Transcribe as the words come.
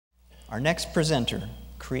Our next presenter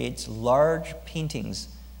creates large paintings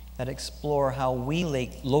that explore how we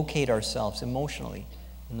locate ourselves emotionally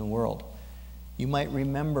in the world. You might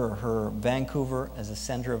remember her Vancouver as a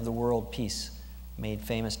Center of the World piece, made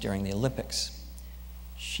famous during the Olympics.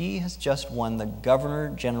 She has just won the Governor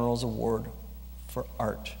General's Award for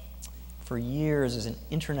Art for years as an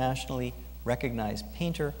internationally recognized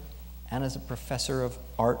painter and as a professor of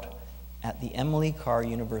art at the Carr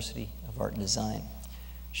University of Art and Design.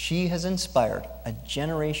 She has inspired a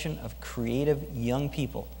generation of creative young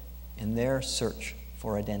people in their search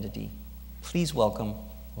for identity. Please welcome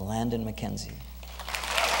Landon Mackenzie.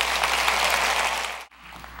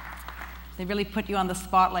 They really put you on the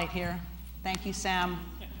spotlight here. Thank you, Sam.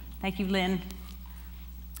 Thank you, Lynn.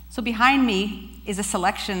 So behind me is a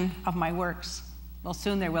selection of my works. Well,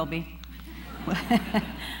 soon there will be.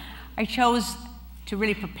 I chose to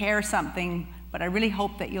really prepare something, but I really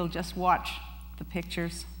hope that you'll just watch the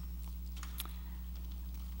pictures.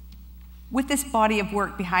 With this body of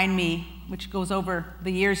work behind me, which goes over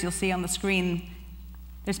the years you'll see on the screen,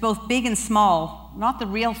 there's both big and small, not the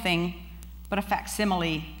real thing, but a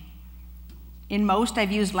facsimile. In most,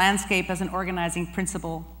 I've used landscape as an organizing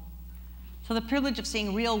principle. So the privilege of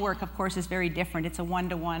seeing real work, of course, is very different. It's a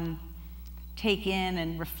one-to-one take in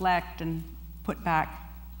and reflect and put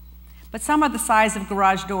back. But some are the size of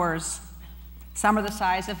garage doors. Some are the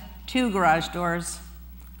size of 2 garage doors.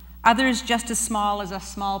 Others just as small as a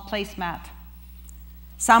small placemat.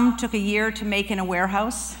 Some took a year to make in a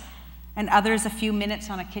warehouse, and others a few minutes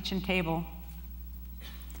on a kitchen table.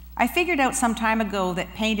 I figured out some time ago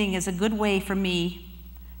that painting is a good way for me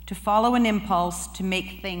to follow an impulse to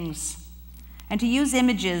make things and to use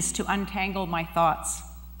images to untangle my thoughts.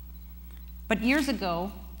 But years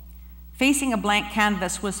ago, facing a blank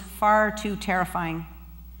canvas was far too terrifying,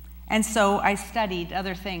 and so I studied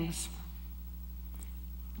other things.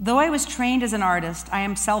 Though I was trained as an artist, I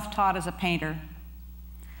am self-taught as a painter.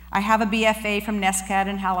 I have a BFA from NESCAD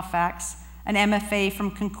in Halifax, an MFA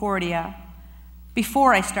from Concordia,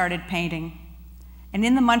 before I started painting. And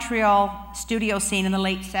in the Montreal studio scene in the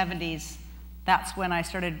late 70s, that's when I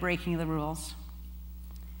started breaking the rules.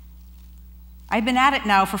 I've been at it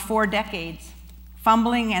now for 4 decades,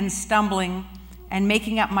 fumbling and stumbling and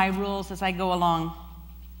making up my rules as I go along.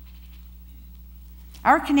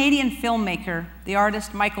 Our Canadian filmmaker, the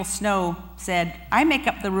artist Michael Snow, said, "I make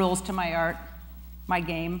up the rules to my art, my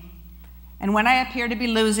game, and when I appear to be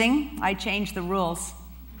losing, I change the rules."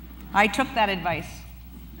 I took that advice.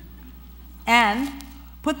 And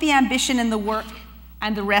put the ambition in the work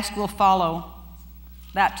and the rest will follow.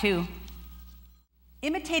 That too.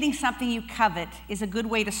 Imitating something you covet is a good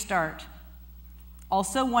way to start.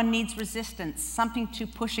 Also, one needs resistance, something to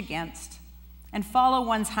push against, and follow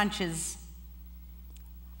one's hunches.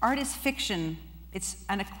 Art is fiction. It's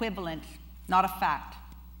an equivalent, not a fact.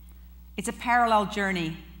 It's a parallel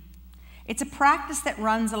journey. It's a practice that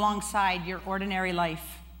runs alongside your ordinary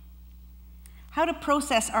life. How to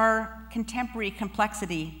process our contemporary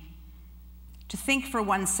complexity, to think for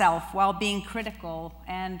oneself while being critical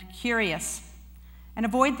and curious, and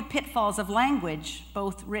avoid the pitfalls of language,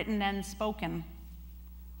 both written and spoken.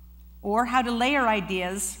 Or how to layer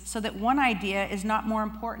ideas so that one idea is not more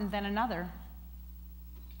important than another.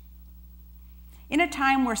 In a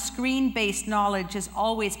time where screen-based knowledge is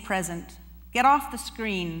always present, get off the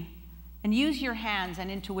screen and use your hands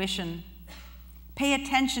and intuition. Pay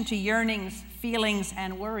attention to yearnings, feelings,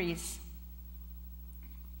 and worries.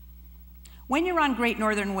 When you're on Great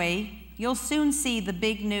Northern Way, you'll soon see the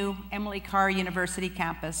big new Carr University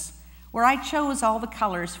campus, where I chose all the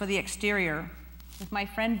colors for the exterior with my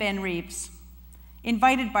friend Ben Reeves,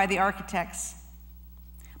 invited by the architects.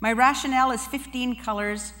 My rationale is 15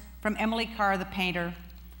 colors from Emily Carr, the painter,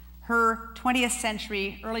 her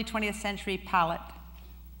early 20th century palette.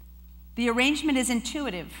 The arrangement is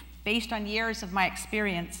intuitive, based on years of my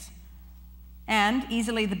experience, and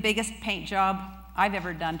easily the biggest paint job I've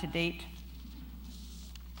ever done to date.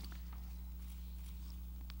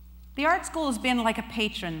 The art school has been like a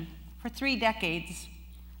patron for 3 decades,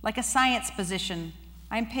 like a science position.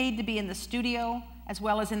 I'm paid to be in the studio as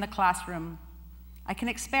well as in the classroom. I can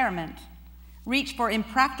experiment, reach for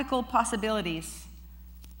impractical possibilities,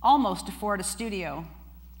 almost afford a studio.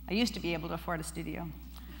 I used to be able to afford a studio.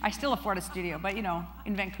 I still afford a studio, but you know,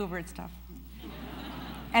 in Vancouver it's tough.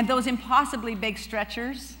 And those impossibly big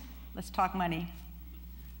stretchers, let's talk money.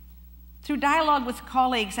 Through dialogue with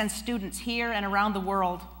colleagues and students here and around the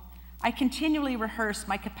world, I continually rehearse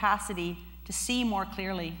my capacity to see more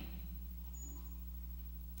clearly.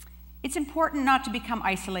 It's important not to become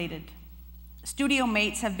isolated. Studio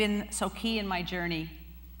mates have been so key in my journey.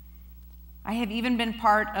 I have even been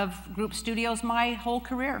part of group studios my whole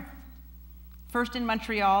career, first in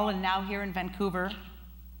Montreal and now here in Vancouver.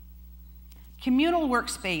 Communal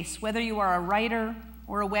workspace, whether you are a writer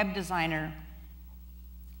or a web designer,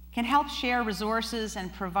 can help share resources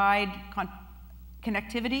and provide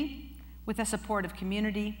connectivity with a supportive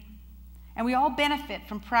community, and we all benefit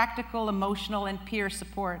from practical, emotional, and peer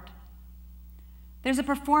support. There's a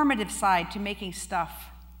performative side to making stuff,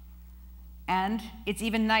 and it's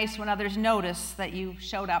even nice when others notice that you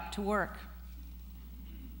showed up to work.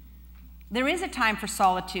 There is a time for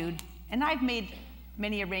solitude, and I've made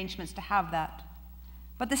many arrangements to have that.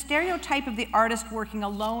 But the stereotype of the artist working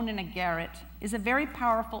alone in a garret is a very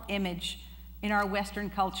powerful image in our Western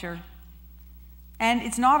culture. And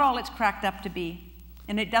it's not all it's cracked up to be,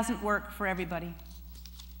 and it doesn't work for everybody.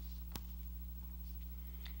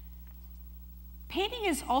 Painting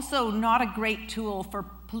is also not a great tool for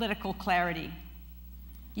political clarity.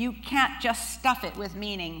 You can't just stuff it with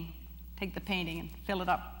meaning, take the painting and fill it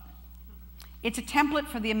up. It's a template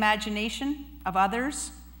for the imagination of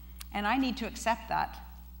others, and I need to accept that.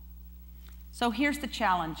 So here's the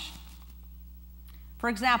challenge. For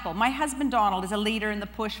example, my husband Donald is a leader in the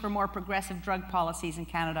push for more progressive drug policies in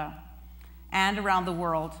Canada and around the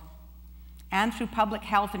world, and through public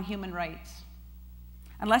health and human rights.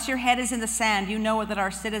 Unless your head is in the sand, you know that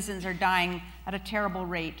our citizens are dying at a terrible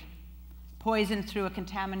rate, poisoned through a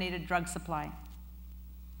contaminated drug supply.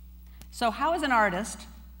 So how, as an artist,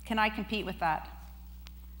 can I compete with that?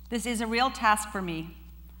 This is a real task for me,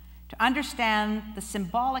 to understand the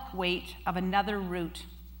symbolic weight of another route,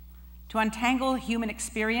 to untangle human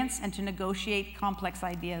experience and to negotiate complex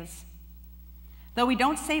ideas. Though we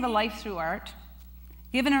don't save a life through art,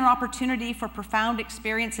 given an opportunity for profound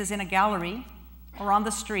experiences in a gallery or on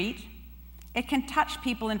the street, it can touch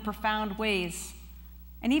people in profound ways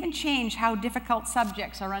and even change how difficult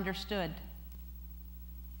subjects are understood.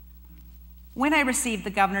 When I received the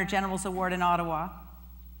Governor General's Award in Ottawa,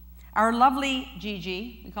 our lovely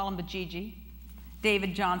Gigi, we call him the Gigi,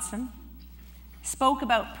 David Johnson, spoke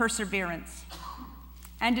about perseverance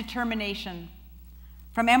and determination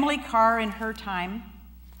from Emily Carr in her time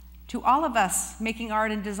to all of us making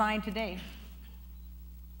art and design today.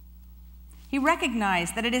 He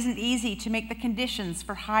recognized that it isn't easy to make the conditions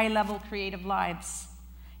for high-level creative lives,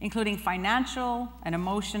 including financial and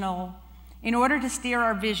emotional, in order to steer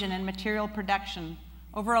our vision and material production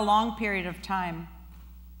over a long period of time.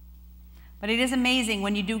 But it is amazing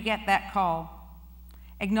when you do get that call,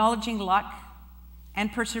 acknowledging luck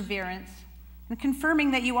and perseverance and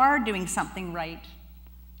confirming that you are doing something right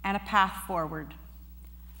and a path forward.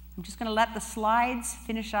 I'm just going to let the slides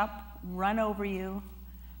finish up, run over you.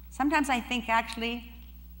 Sometimes I think actually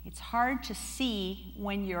it's hard to see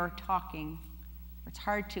when you're talking. It's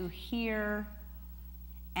hard to hear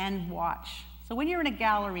and watch. So when you're in a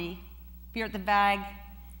gallery, if you're at the VAG,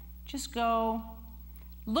 just go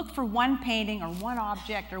look for one painting or one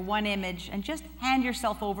object or one image and just hand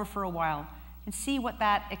yourself over for a while and see what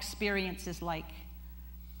that experience is like.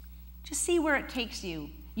 Just see where it takes you.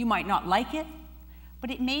 You might not like it, but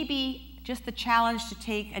it may be just the challenge to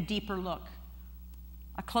take a deeper look,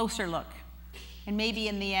 a closer look, and maybe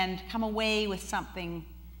in the end come away with something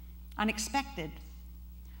unexpected,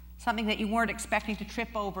 something that you weren't expecting to trip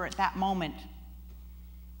over at that moment.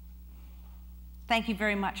 Thank you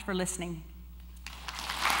very much for listening.